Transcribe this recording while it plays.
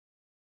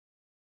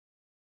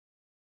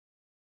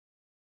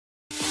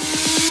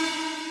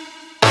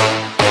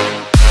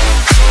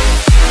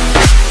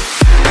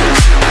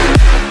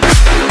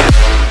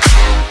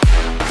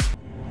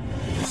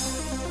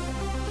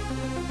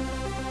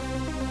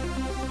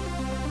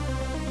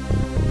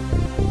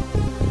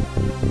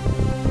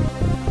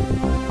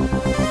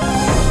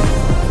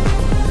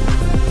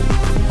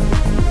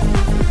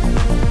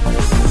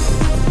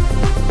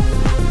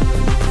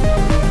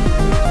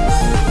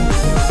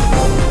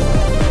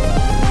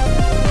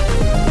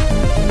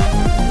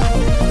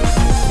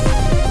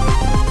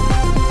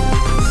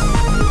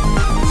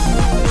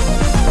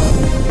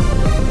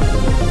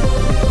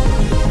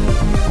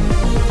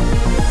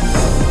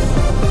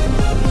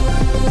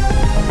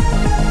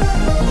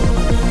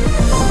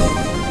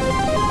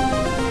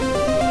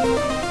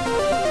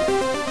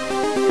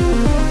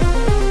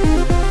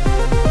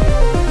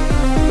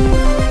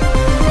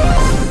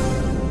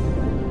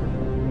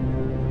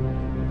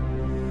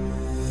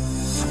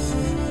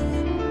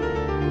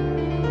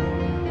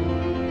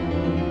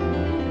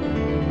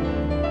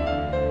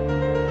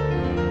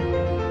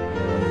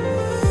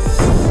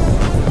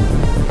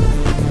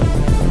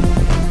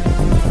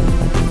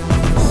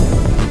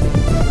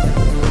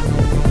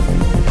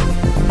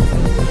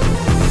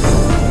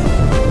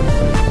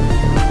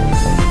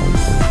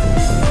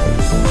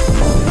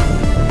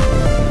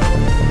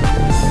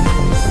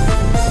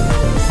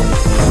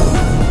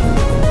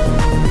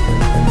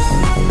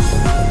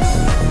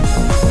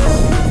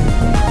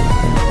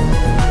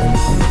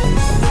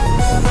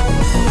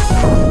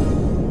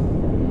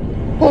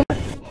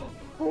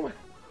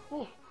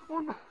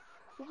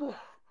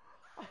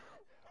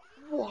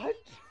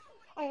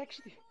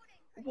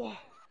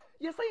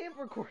Yes, I am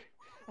recording.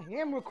 I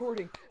am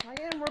recording. I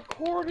am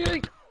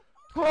recording.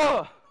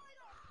 Oh.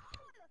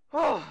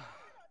 Oh.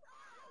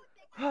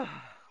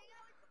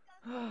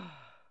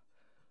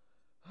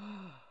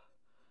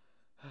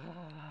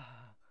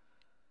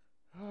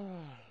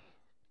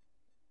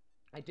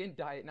 I didn't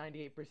die at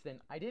 98%.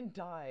 I didn't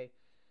die.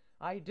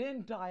 I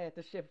didn't die at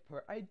the shift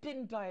part. I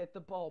didn't die at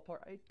the ball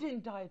part. I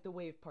didn't die at the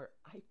wave part.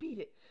 I beat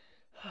it.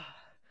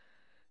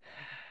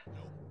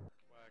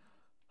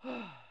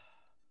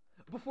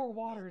 Before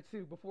water,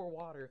 too. Before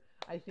water,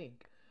 I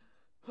think.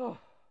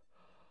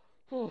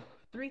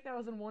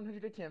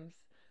 3,100 attempts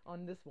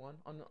on this one,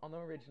 on the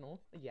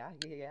original. Yeah.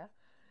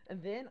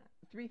 And then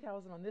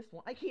 3,000 on this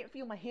one. I can't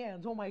feel my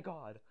hands. Oh my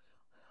god.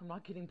 I'm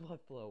not getting blood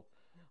flow.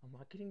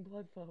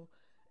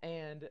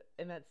 And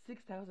that's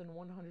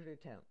 6,100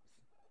 attempts.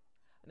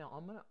 Now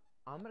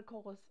I'm gonna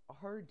call us a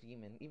hard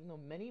demon, even though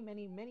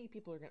many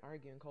people are gonna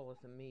argue and call us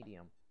a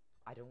medium.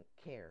 I don't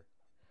care.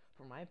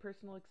 From my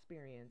personal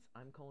experience,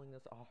 I'm calling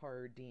us a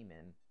hard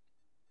demon.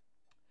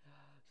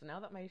 So now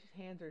that my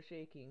hands are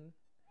shaking,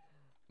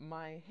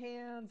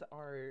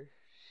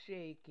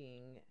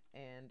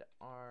 and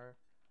are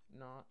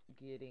not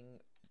getting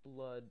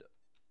blood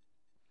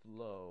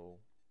flow.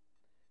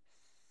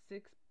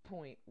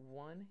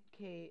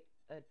 6.1k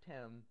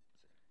attempts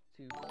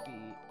to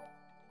beat.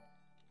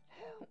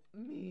 Help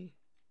me.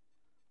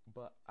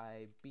 But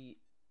I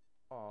beat.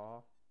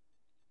 Aw.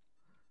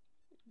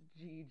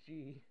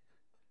 GG.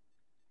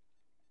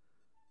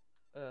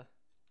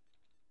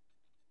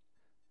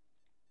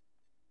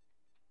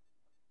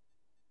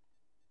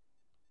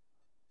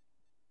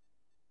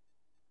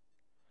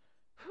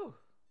 Whew.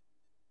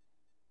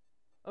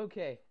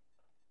 Okay.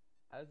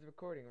 I was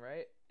recording,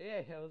 right?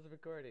 Yeah, I was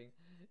recording.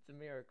 It's a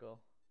miracle.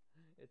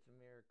 It's a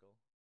miracle.